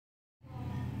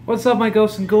What's up, my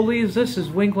ghosts and ghoulies? This is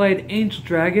Windglide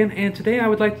Angeldragon, and today I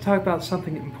would like to talk about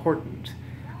something important.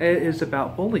 It is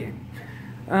about bullying.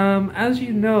 As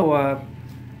you know,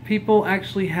 people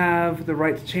actually have the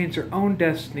right to change their own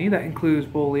destiny. That includes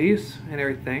bullies and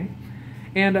everything.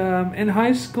 And in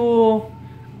high school,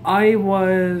 I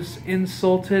was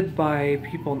insulted by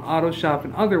people in auto shop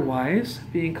and otherwise,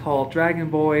 being called Dragon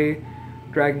Boy,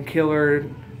 Dragon Killer,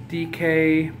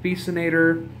 DK,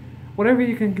 Beastinator. Whatever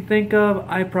you can think of,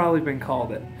 I've probably been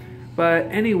called it. But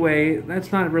anyway,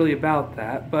 that's not really about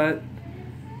that. But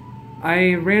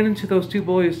I ran into those two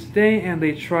bullies today, and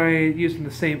they tried using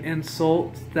the same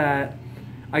insult that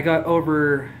I got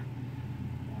over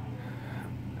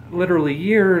literally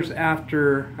years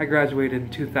after I graduated in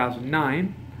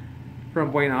 2009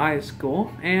 from Buena High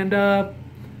School. And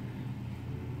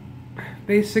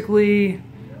basically,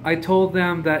 I told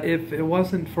them that if it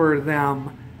wasn't for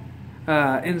them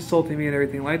insulting me and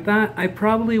everything like that, I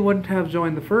probably wouldn't have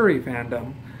joined the furry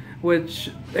fandom,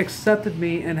 which accepted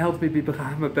me and helped me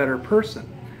become a better person.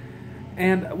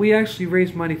 And we actually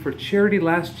raised money for charity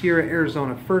last year at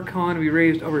Arizona FurCon. We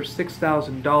raised over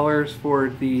 $6,000 for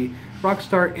the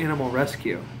Rockstar Animal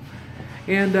Rescue.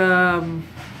 And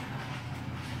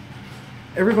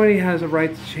everybody has a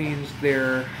right to change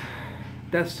their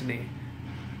destiny.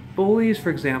 Bullies,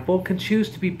 for example, can choose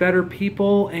to be better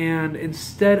people, and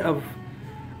instead of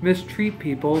mistreat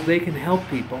people, they can help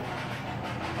people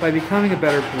by becoming a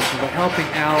better person, by helping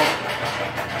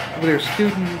out with their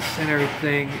students and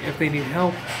everything if they need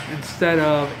help, instead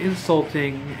of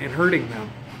insulting and hurting them.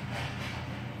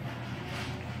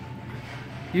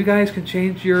 You guys can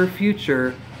change your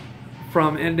future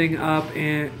from ending up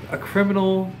in a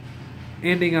criminal,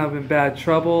 ending up in bad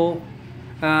trouble.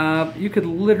 You could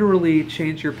literally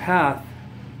change your path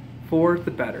for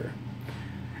the better.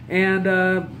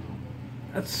 And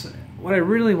that's what I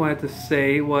really wanted to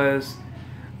say, was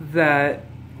that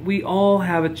we all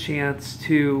have a chance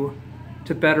to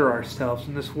better ourselves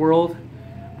in this world.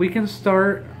 We can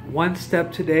start one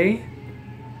step today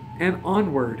and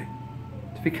onward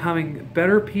to becoming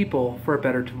better people for a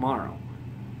better tomorrow.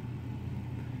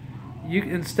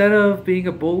 Instead of being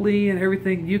a bully and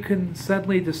everything, you can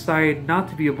suddenly decide not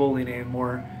to be a bully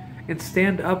anymore and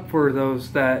stand up for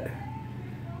those that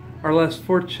are less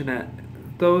fortunate,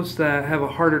 those that have a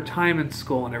harder time in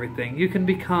school and everything. You can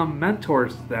become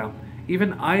mentors to them,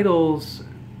 even idols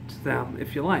to them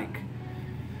if you like.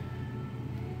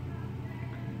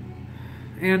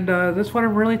 And that's what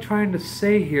I'm really trying to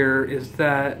say here, is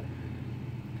that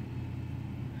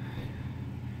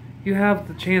you have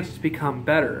the chance to become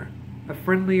better. A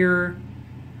friendlier,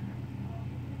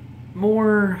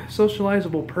 more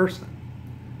socializable person.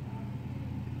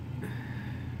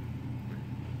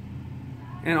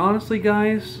 And honestly,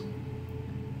 guys,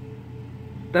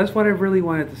 that's what I really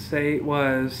wanted to say,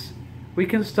 was we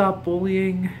can stop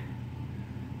bullying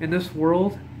in this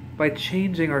world by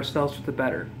changing ourselves for the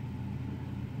better.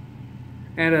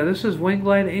 And this is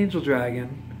Windglide Angeldragon,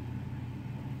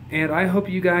 and I hope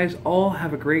you guys all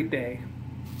have a great day.